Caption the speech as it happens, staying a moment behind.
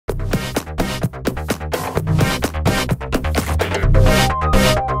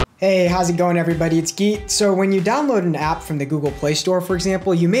Hey, how's it going everybody? It's Geet. So when you download an app from the Google Play Store, for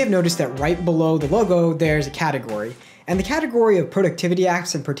example, you may have noticed that right below the logo, there's a category. And the category of productivity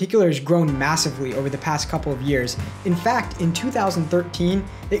apps in particular has grown massively over the past couple of years. In fact, in 2013,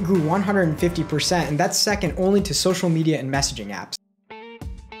 it grew 150%, and that's second only to social media and messaging apps.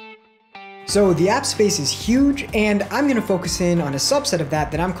 So the app space is huge, and I'm going to focus in on a subset of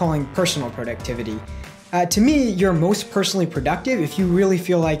that I'm calling personal productivity. To me, you're most personally productive if you really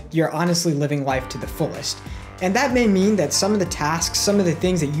feel like you're honestly living life to the fullest. And that may mean that some of the tasks, some of the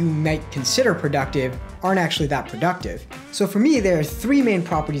things that you might consider productive aren't actually that productive. So for me, there are three main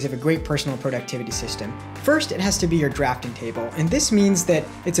properties of a great personal productivity system. First, it has to be your drafting table. And this means that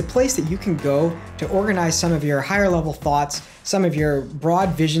it's a place that you can go to organize some of your higher level thoughts, some of your broad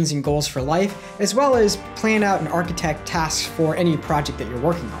visions and goals for life, as well as plan out and architect tasks for any project that you're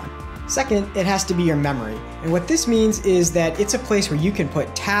working on. Second, it has to be your memory. And what this means is that it's a place where you can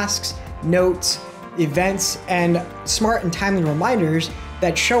put tasks, notes, events, and smart and timely reminders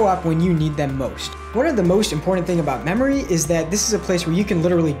that show up when you need them most. One of the most important things about memory is that this is a place where you can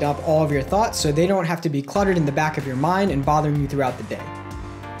literally dump all of your thoughts so they don't have to be cluttered in the back of your mind and bothering you throughout the day.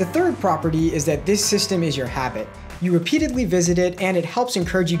 The third property is that this system is your habit. You repeatedly visit it, and it helps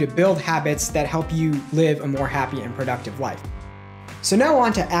encourage you to build habits that help you live a more happy and productive life. So now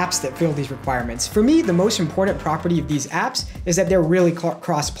on to apps that fill these requirements. For me, the most important property of these apps is that they're really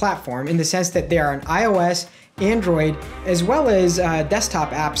cross-platform in the sense that they are on iOS, Android, as well as desktop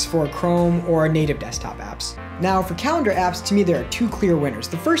apps for Chrome or native desktop apps. Now for calendar apps, to me there are two clear winners.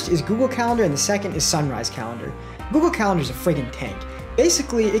 The first is Google Calendar and the second is Sunrise Calendar. Google Calendar is a friggin' tank.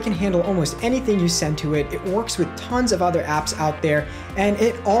 Basically, it can handle almost anything you send to it. It works with tons of other apps out there, and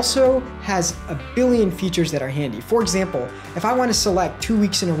it also has a billion features that are handy. For example, if I want to select 2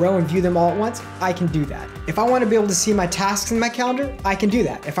 weeks in a row and view them all at once, I can do that. If I want to be able to see my tasks in my calendar, I can do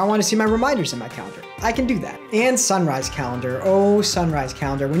that. If I want to see my reminders in my calendar, I can do that. And Sunrise Calendar, oh Sunrise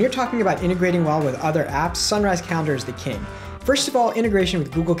Calendar. When you're talking about integrating well with other apps, Sunrise Calendar is the king. First of all, integration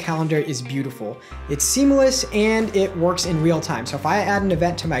with Google Calendar is beautiful. It's seamless and it works in real time. So if I add an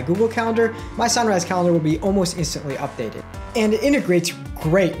event to my Google Calendar, my Sunrise Calendar will be almost instantly updated. And it integrates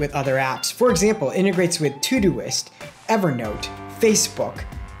great with other apps. For example, it integrates with Todoist, Evernote, Facebook,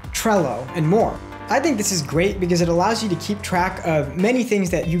 Trello, and more. I think this is great because it allows you to keep track of many things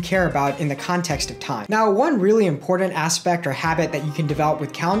that you care about in the context of time. Now, one really important aspect or habit that you can develop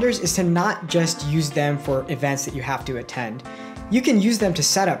with calendars is to not just use them for events that you have to attend. You can use them to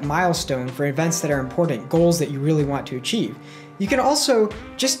set up milestones for events that are important, goals that you really want to achieve. You can also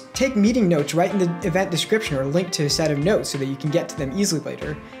just take meeting notes right in the event description or link to a set of notes so that you can get to them easily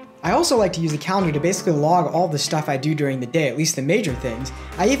later. I also like to use the calendar to basically log all the stuff I do during the day, at least the major things.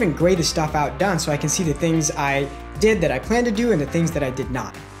 I even grade the stuff out done so I can see the things I did that I planned to do and the things that I did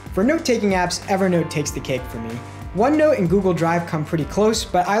not. For note-taking apps, Evernote takes the cake for me. OneNote and Google Drive come pretty close,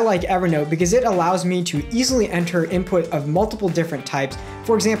 but I like Evernote because it allows me to easily enter input of multiple different types.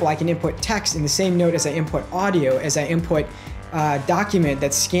 For example, I can input text in the same note as I input audio, as I input a document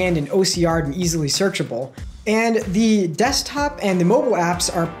that's scanned and OCR'd and easily searchable. And the desktop and the mobile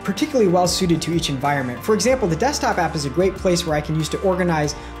apps are particularly well suited to each environment. For example, the desktop app is a great place where I can use to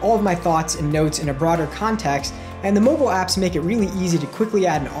organize all of my thoughts and notes in a broader context, and the mobile apps make it really easy to quickly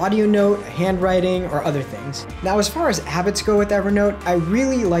add an audio note, handwriting, or other things. Now, as far as habits go with Evernote, I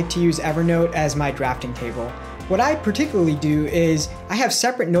really like to use Evernote as my drafting table. What I particularly do is I have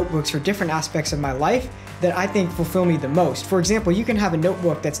separate notebooks for different aspects of my life that I think fulfill me the most. For example, you can have a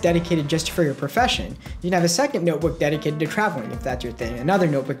notebook that's dedicated just for your profession. You can have a second notebook dedicated to traveling if that's your thing, another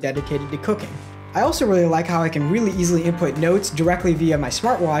notebook dedicated to cooking. I also really like how I can really easily input notes directly via my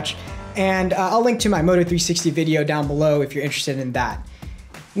smartwatch, and I'll link to my Moto 360 video down below if you're interested in that.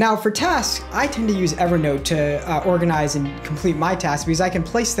 Now for tasks, I tend to use Evernote to organize and complete my tasks because I can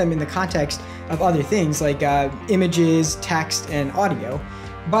place them in the context of other things like images, text, and audio.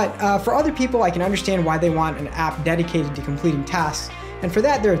 But for other people, I can understand why they want an app dedicated to completing tasks, and for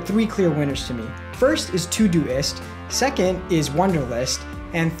that there are three clear winners to me. First is Todoist, second is Wonderlist,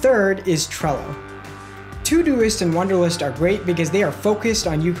 and third is Trello. Todoist and Wonderlist are great because they are focused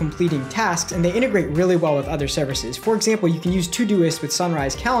on you completing tasks and they integrate really well with other services. For example, you can use Todoist with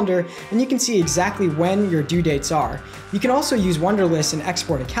Sunrise Calendar and you can see exactly when your due dates are. You can also use Wonderlist and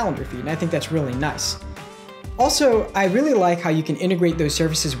export a calendar feed, and I think that's really nice. Also, I really like how you can integrate those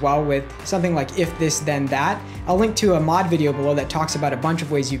services well with something like if this then that. I'll link to a mod video below that talks about a bunch of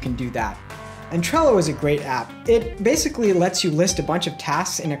ways you can do that. And Trello is a great app. It basically lets you list a bunch of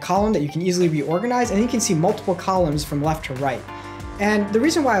tasks in a column that you can easily reorganize, and you can see multiple columns from left to right. And the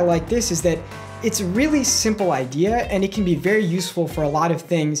reason why I like this is that It's a really simple idea and it can be very useful for a lot of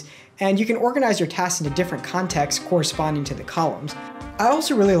things, and you can organize your tasks into different contexts corresponding to the columns. I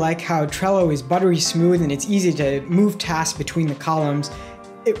also really like how Trello is buttery smooth and it's easy to move tasks between the columns.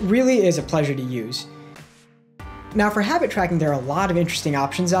 It really is a pleasure to use. Now for habit tracking, there are a lot of interesting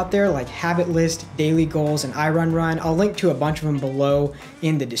options out there like Habit List, Daily Goals, and iRun. I'll link to a bunch of them below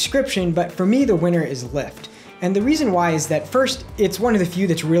in the description, but for me the winner is Lyft. And the reason why is that first, it's one of the few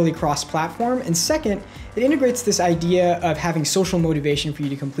that's really cross-platform, and second, it integrates this idea of having social motivation for you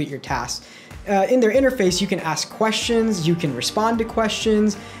to complete your tasks. In their interface, you can ask questions, you can respond to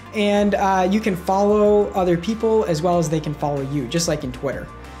questions, and you can follow other people as well as they can follow you, just like in Twitter.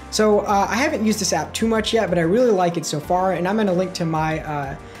 So I haven't used this app too much yet, but I really like it so far, and I'm going to link to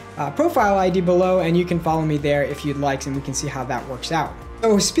my profile ID below, and you can follow me there if you'd like, and we can see how that works out.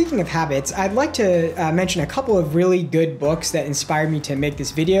 So speaking of habits, I'd like to mention a couple of really good books that inspired me to make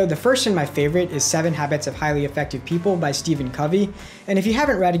this video. The first and my favorite is 7 Habits of Highly Effective People by Stephen Covey. And if you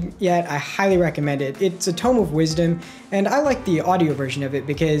haven't read it yet, I highly recommend it. It's a tome of wisdom, and I like the audio version of it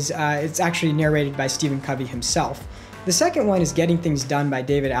because it's actually narrated by Stephen Covey himself. The second one is Getting Things Done by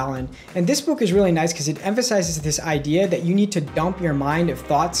David Allen. And this book is really nice because it emphasizes this idea that you need to dump your mind of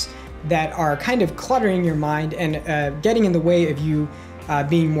thoughts that are kind of cluttering your mind and getting in the way of you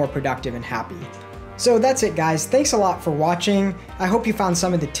being more productive and happy. So that's it, guys. Thanks a lot for watching. I hope you found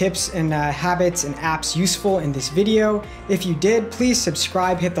some of the tips and habits and apps useful in this video. If you did, please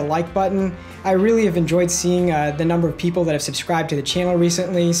subscribe, hit the like button. I really have enjoyed seeing the number of people that have subscribed to the channel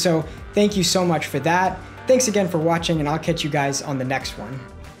recently, so thank you so much for that. Thanks again for watching, and I'll catch you guys on the next one.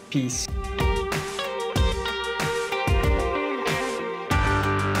 Peace.